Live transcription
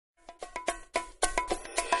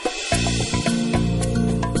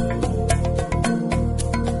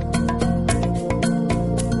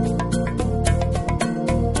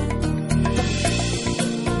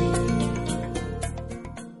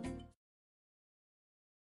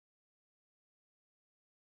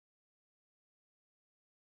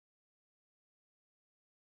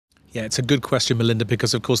Yeah, it's a good question, Melinda,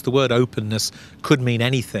 because of course the word openness could mean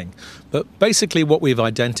anything. But basically what we've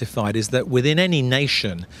identified is that within any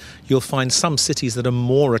nation, you'll find some cities that are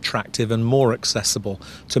more attractive and more accessible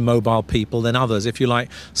to mobile people than others. If you like,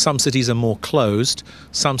 some cities are more closed,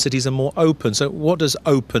 some cities are more open. So what does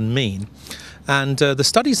open mean? And the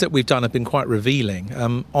studies that we've done have been quite revealing.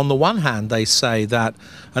 On the one hand, they say that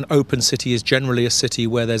an open city is generally a city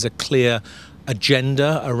where there's a clear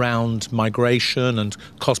agenda around migration and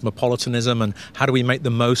cosmopolitanism and how do we make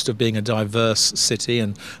the most of being a diverse city,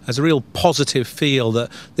 and there's a real positive feel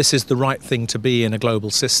that this is the right thing to be in a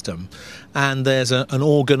global system. And there's an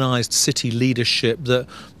organised city leadership that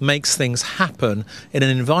makes things happen in an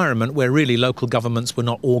environment where really local governments were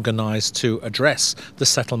not organised to address the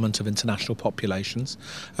settlement of international populations.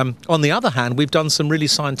 On the other hand, we've done some really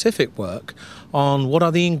scientific work on what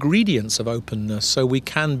are the ingredients of openness, so we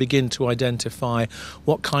can begin to identify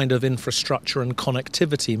what kind of infrastructure and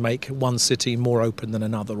connectivity make one city more open than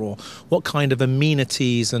another, or what kind of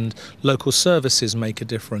amenities and local services make a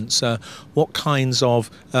difference, what kinds of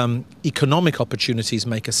economic opportunities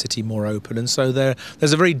make a city more open. And so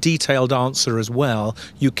there's a very detailed answer as well.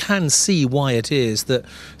 You can see why it is that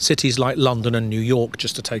cities like London and New York,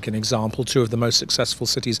 just to take an example, two of the most successful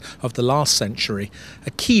cities of the last century,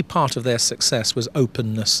 a key part of their success was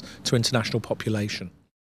openness to international population.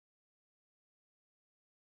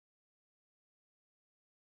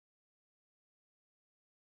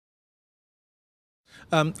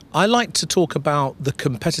 I like to talk about the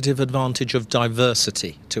competitive advantage of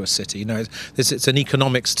diversity to a city. You know, it's an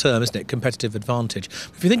economics term, isn't it? Competitive advantage.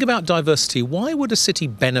 If you think about diversity, why would a city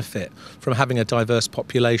benefit from having a diverse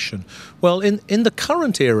population? Well, in the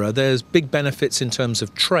current era, there's big benefits in terms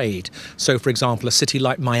of trade. So, for example, a city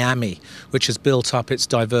like Miami, which has built up its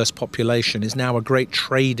diverse population, is now a great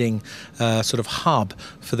trading sort of hub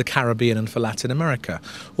for the Caribbean and for Latin America.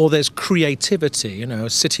 Or there's creativity. You know, a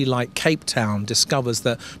city like Cape Town discovers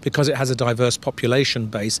that because it has a diverse population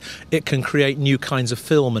base, it can create new kinds of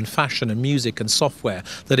film and fashion and music and software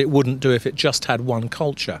that it wouldn't do if it just had one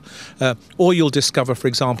culture. Or you'll discover, for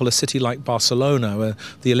example, a city like Barcelona, where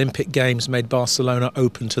the Olympic Games made Barcelona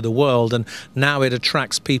open to the world, and now it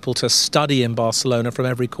attracts people to study in Barcelona from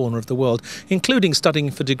every corner of the world, including studying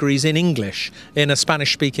for degrees in English in a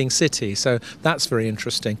Spanish-speaking city. So that's very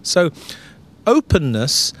interesting. So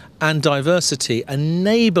openness and diversity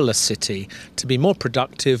enable a city to be more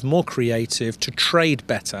productive, more creative, to trade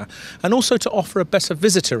better, and also to offer a better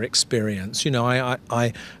visitor experience. You know,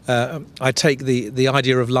 I take the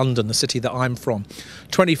idea of London, the city that I'm from.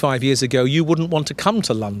 25 years ago, you wouldn't want to come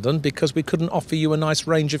to London because we couldn't offer you a nice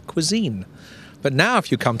range of cuisine. But now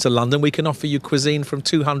if you come to London, we can offer you cuisine from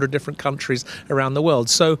 200 different countries around the world.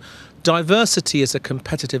 So diversity is a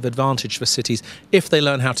competitive advantage for cities if they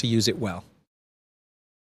learn how to use it well.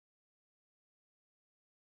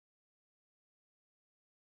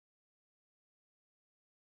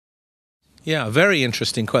 Yeah, very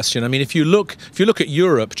interesting question. I mean, if you look at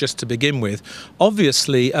Europe, just to begin with,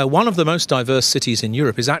 obviously one of the most diverse cities in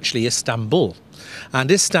Europe is actually Istanbul. And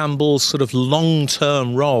Istanbul's sort of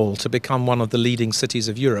long-term role to become one of the leading cities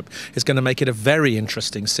of Europe is going to make it a very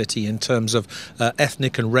interesting city in terms of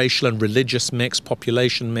ethnic and racial and religious mix,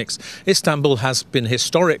 population mix. Istanbul has been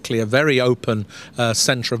historically a very open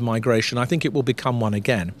centre of migration. I think it will become one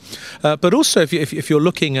again. But also, if you're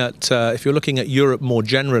looking at Europe more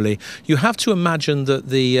generally, you have to imagine that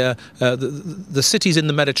the cities in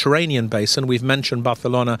the Mediterranean basin, we've mentioned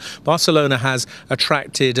Barcelona. Barcelona has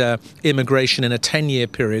attracted immigration in a 10-year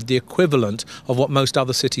period, the equivalent of what most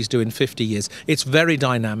other cities do in 50 years. It's very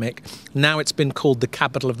dynamic. Now it's been called the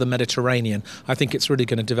capital of the Mediterranean. I think it's really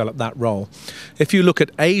going to develop that role. If you look at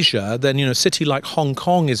Asia, then, you know, a city like Hong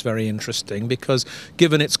Kong is very interesting because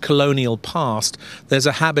given its colonial past, there's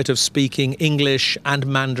a habit of speaking English and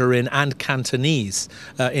Mandarin and Cantonese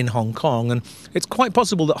in Hong Kong. And it's quite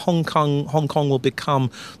possible that Hong Kong will become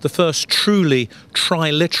the first truly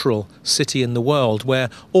triliteral city in the world, where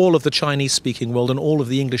all of the Chinese-speaking world and all of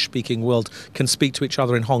the English-speaking world can speak to each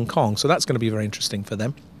other in Hong Kong. So that's going to be very interesting for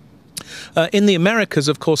them. In the Americas,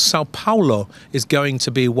 of course, Sao Paulo is going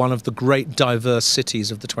to be one of the great diverse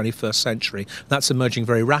cities of the 21st century. That's emerging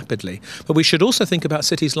very rapidly. But we should also think about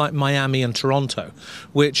cities like Miami and Toronto,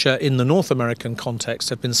 which in the North American context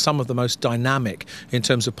have been some of the most dynamic in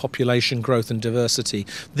terms of population growth and diversity.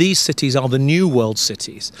 These cities are the new world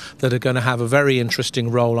cities that are going to have a very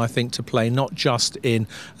interesting role, I think, to play, not just in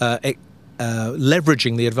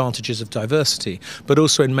leveraging the advantages of diversity, but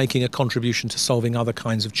also in making a contribution to solving other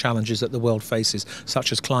kinds of challenges that the world faces,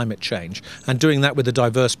 such as climate change. And doing that with a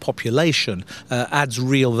diverse population adds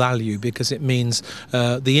real value, because it means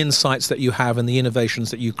the insights that you have and the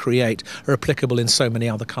innovations that you create are applicable in so many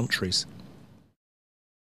other countries.